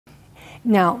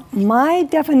Now, my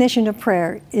definition of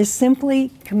prayer is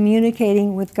simply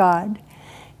communicating with God.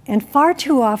 And far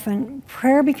too often,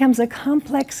 prayer becomes a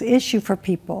complex issue for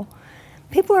people.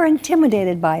 People are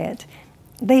intimidated by it.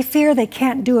 They fear they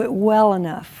can't do it well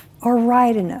enough, or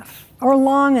right enough, or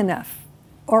long enough,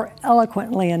 or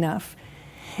eloquently enough.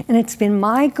 And it's been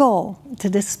my goal to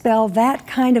dispel that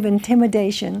kind of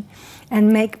intimidation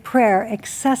and make prayer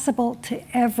accessible to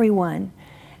everyone,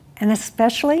 and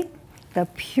especially the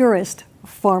purest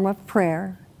form of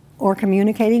prayer, or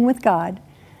communicating with God,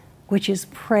 which is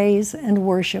praise and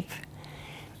worship.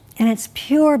 And it's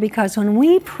pure because when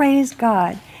we praise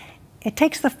God, it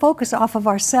takes the focus off of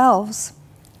ourselves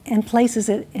and places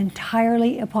it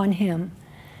entirely upon Him.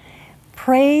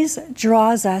 Praise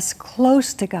draws us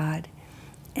close to God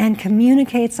and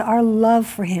communicates our love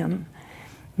for Him.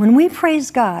 When we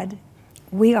praise God,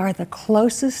 we are the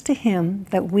closest to Him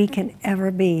that we can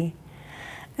ever be.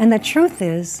 And the truth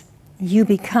is, you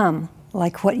become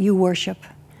like what you worship.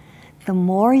 The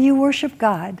more you worship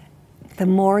God, the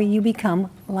more you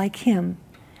become like Him.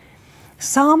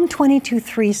 Psalm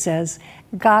 22:3 says,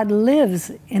 God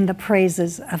lives in the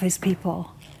praises of His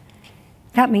people.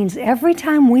 That means every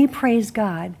time we praise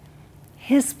God,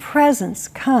 His presence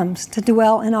comes to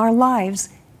dwell in our lives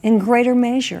in greater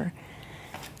measure.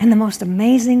 And the most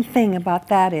amazing thing about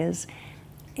that is,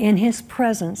 in His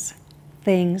presence,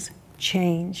 things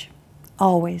change,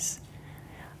 always.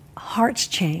 Hearts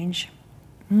change,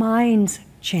 minds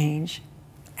change,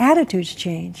 attitudes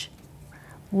change,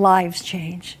 lives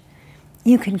change.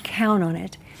 You can count on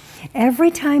it.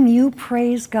 Every time you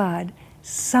praise God,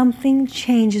 something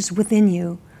changes within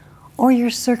you or your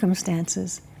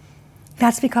circumstances.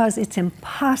 That's because it's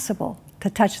impossible to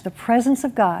touch the presence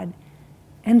of God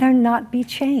and there not be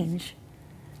change.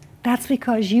 That's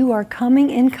because you are coming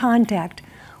in contact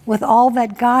with all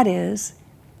that God is,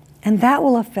 and that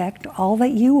will affect all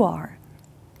that you are.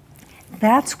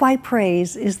 That's why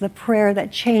praise is the prayer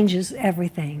that changes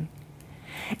everything.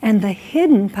 And the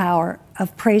hidden power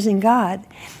of praising God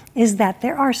is that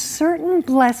there are certain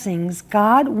blessings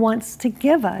God wants to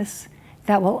give us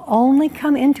that will only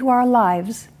come into our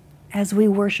lives as we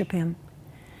worship Him.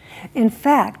 In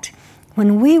fact,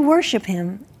 when we worship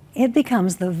Him, it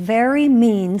becomes the very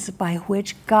means by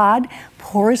which God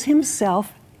pours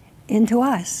Himself into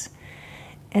us.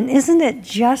 And isn't it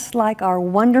just like our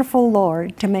wonderful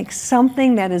Lord to make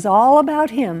something that is all about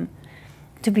Him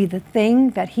to be the thing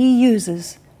that He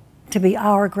uses to be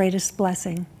our greatest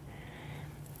blessing?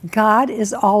 God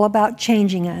is all about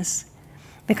changing us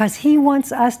because He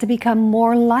wants us to become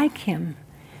more like Him.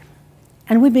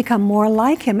 And we become more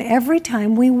like Him every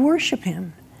time we worship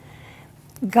Him.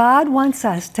 God wants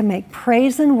us to make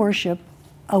praise and worship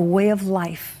a way of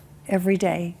life every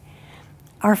day.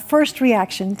 Our first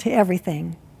reaction to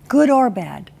everything, good or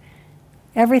bad,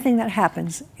 everything that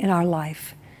happens in our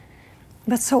life.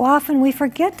 But so often we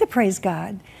forget to praise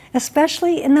God,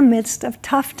 especially in the midst of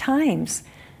tough times,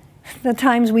 the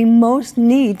times we most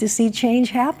need to see change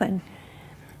happen.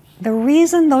 The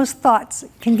reason those thoughts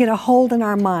can get a hold in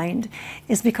our mind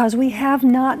is because we have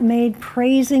not made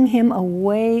praising Him a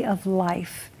way of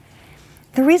life.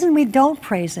 The reason we don't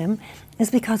praise Him is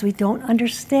because we don't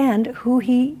understand who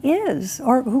He is,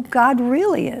 or who God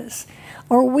really is,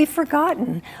 or we've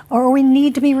forgotten, or we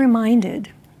need to be reminded.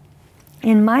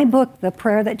 In my book, The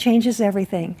Prayer That Changes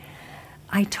Everything,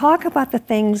 I talk about the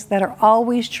things that are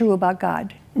always true about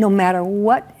God, no matter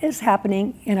what is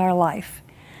happening in our life.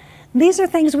 These are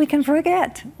things we can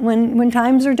forget when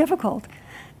times are difficult.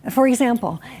 For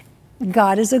example,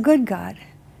 God is a good God.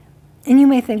 And you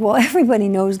may think, well, everybody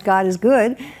knows God is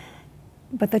good.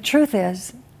 But the truth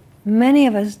is, many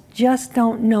of us just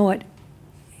don't know it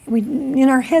in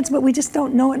our heads, but we just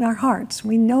don't know it in our hearts.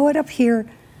 We know it up here,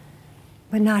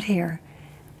 but not here.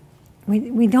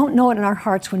 We don't know it in our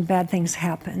hearts when bad things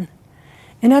happen.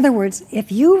 In other words,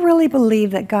 if you really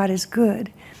believe that God is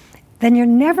good, then you're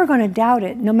never going to doubt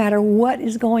it no matter what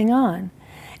is going on.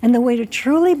 And the way to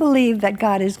truly believe that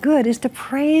God is good is to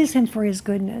praise Him for His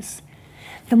goodness.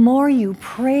 The more you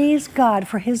praise God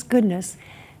for His goodness,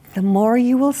 the more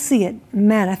you will see it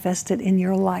manifested in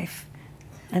your life.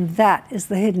 And that is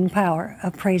the hidden power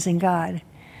of praising God.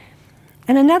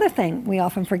 And another thing we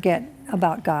often forget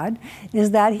about God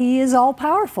is that He is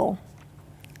all-powerful.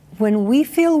 When we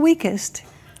feel weakest,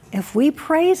 if we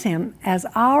praise Him as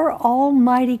our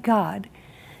almighty God,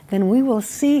 then we will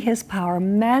see His power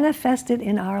manifested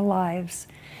in our lives.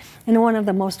 And one of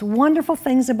the most wonderful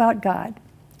things about God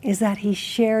is that He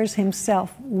shares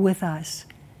Himself with us.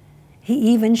 He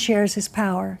even shares His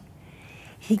power.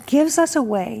 He gives us a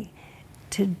way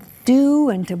to do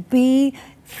and to be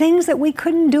things that we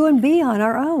couldn't do and be on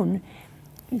our own.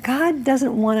 God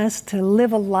doesn't want us to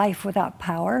live a life without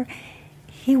power.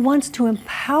 He wants to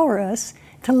empower us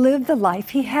to live the life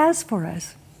He has for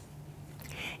us.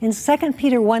 In 2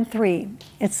 Peter 1:3,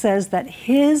 it says that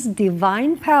His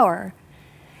divine power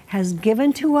has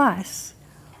given to us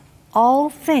all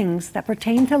things that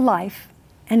pertain to life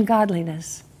and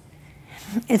godliness.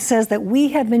 It says that we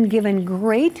have been given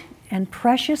great and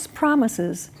precious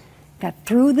promises, that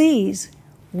through these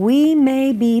we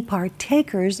may be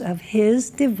partakers of His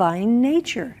divine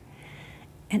nature.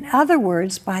 In other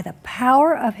words, by the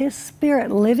power of His Spirit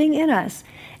living in us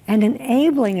and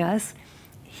enabling us,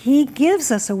 He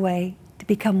gives us a way to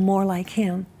become more like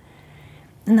Him.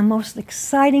 And the most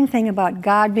exciting thing about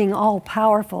God being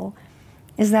all-powerful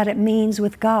is that it means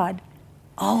with God,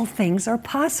 all things are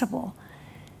possible.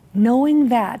 Knowing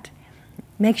that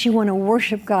makes you want to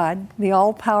worship God, the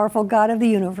all-powerful God of the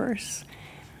universe.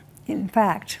 In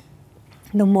fact,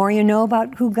 the more you know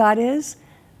about who God is,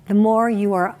 the more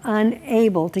you are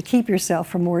unable to keep yourself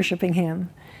from worshiping Him.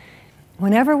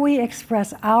 Whenever we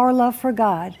express our love for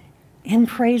God in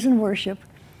praise and worship,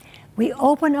 we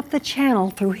open up the channel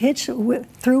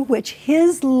through which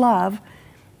His love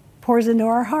pours into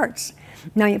our hearts.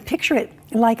 Now you picture it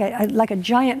like a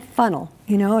giant funnel,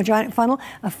 you know, a giant funnel.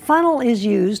 A funnel is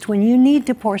used when you need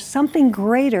to pour something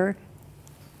greater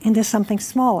into something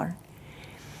smaller.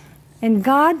 And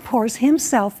God pours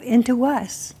Himself into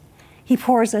us. He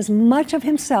pours as much of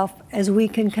Himself as we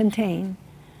can contain.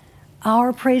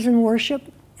 Our praise and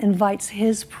worship invites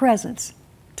His presence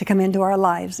to come into our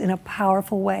lives in a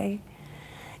powerful way.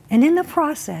 And in the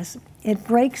process, it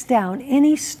breaks down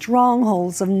any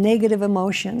strongholds of negative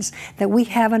emotions that we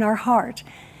have in our heart.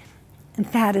 And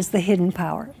that is the hidden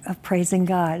power of praising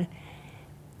God.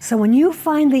 So when you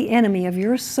find the enemy of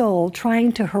your soul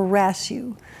trying to harass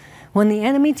you, when the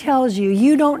enemy tells you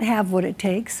you don't have what it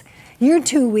takes, you're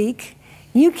too weak,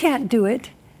 you can't do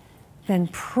it, then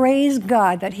praise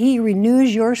God that He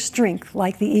renews your strength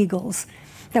like the eagles.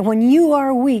 That when you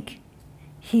are weak,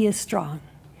 He is strong.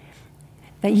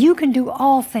 That you can do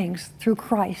all things through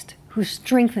Christ who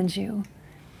strengthens you.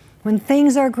 When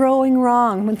things are going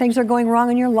wrong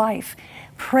in your life,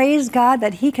 praise God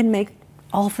that He can make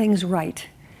all things right.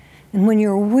 And when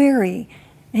you're weary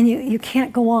and you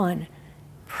can't go on,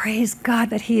 praise God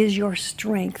that He is your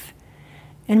strength.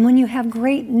 And when you have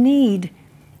great need,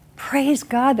 praise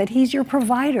God that He's your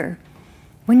provider.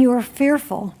 When you are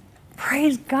fearful,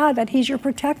 praise God that He's your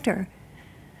protector.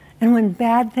 And when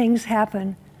bad things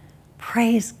happen,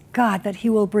 praise God that He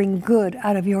will bring good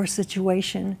out of your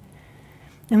situation.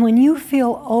 And when you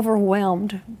feel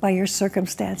overwhelmed by your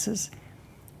circumstances,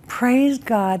 praise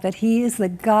God that He is the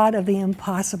God of the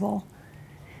impossible.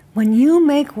 When you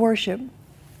make worship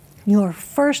your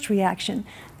first reaction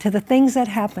to the things that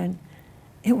happen,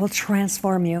 it will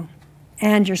transform you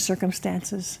and your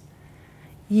circumstances.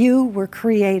 You were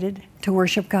created to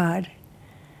worship God.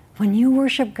 When you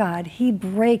worship God, He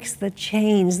breaks the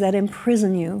chains that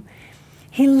imprison you.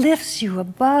 He lifts you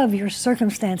above your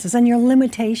circumstances and your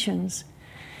limitations.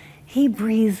 He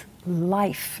breathes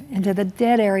life into the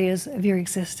dead areas of your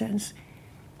existence.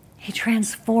 He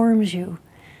transforms you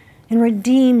and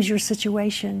redeems your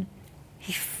situation.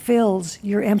 He fills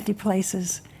your empty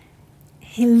places.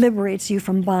 He liberates you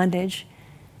from bondage.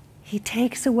 He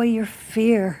takes away your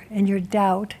fear and your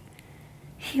doubt.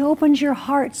 He opens your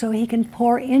heart so He can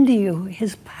pour into you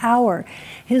His power,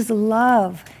 His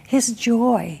love, His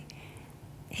joy.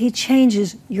 He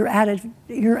changes your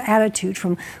attitude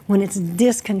from when it's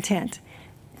discontent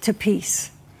to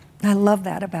peace. I love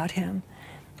that about Him.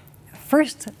 1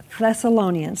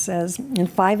 Thessalonians says in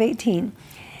 5:18,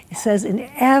 it says, "In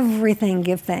everything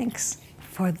give thanks,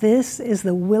 for this is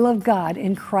the will of God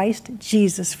in Christ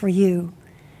Jesus for you."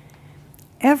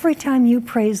 Every time you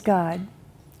praise God,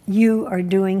 you are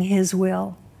doing His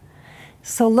will.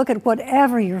 So look at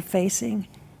whatever you're facing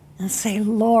and say,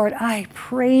 "Lord, I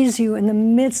praise You in the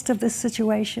midst of this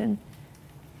situation."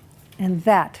 And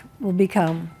that will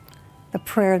become the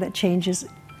prayer that changes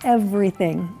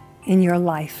everything in your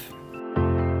life.